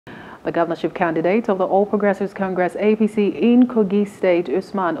The governorship candidate of the All Progressives Congress APC in Kogi State,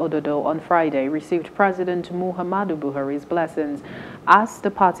 Usman Ododo, on Friday received President Muhammadu Buhari's blessings as the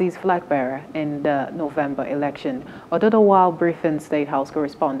party's flag bearer in the November election. Ododo, while briefing State House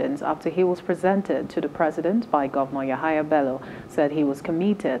correspondents after he was presented to the president by Governor Yahaya Bello, said he was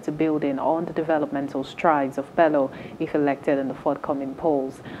committed to building on the developmental strides of Bello if elected in the forthcoming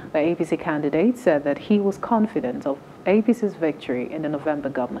polls. The APC candidate said that he was confident of APC's victory in the November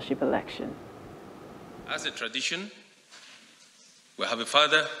governorship election. As a tradition, we have a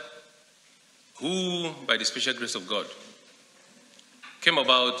father who, by the special grace of God, came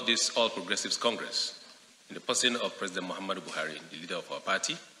about this All Progressives Congress in the person of President Muhammadu Buhari, the leader of our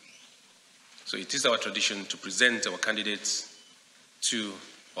party. So it is our tradition to present our candidates to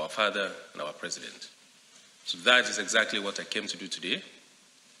our father and our president. So that is exactly what I came to do today.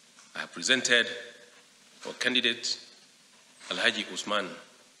 I have presented our candidate, Alhaji Usman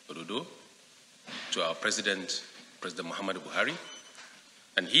Ododo, to our president, President Muhammadu Buhari,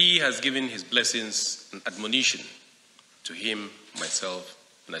 and he has given his blessings and admonition to him, myself,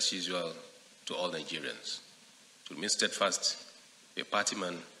 and as usual, to all Nigerians, to remain steadfast, be a party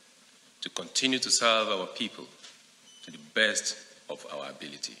man, to continue to serve our people to the best of our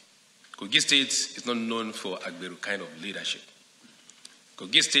ability. Kogi State is not known for Agberu kind of leadership.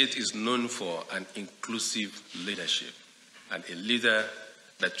 Kogi State is known for an inclusive leadership and a leader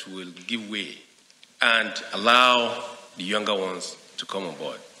that will give way and allow the younger ones to come on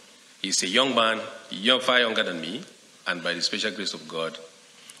board. He's a young man, far younger than me, and by the special grace of God,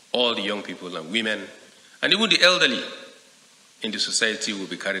 all the young people and women, and even the elderly in the society will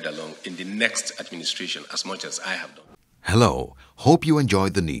be carried along in the next administration as much as I have done. Hello, hope you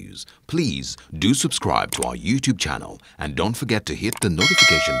enjoyed the news. Please do subscribe to our YouTube channel and don't forget to hit the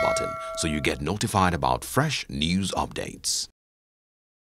notification button so you get notified about fresh news updates.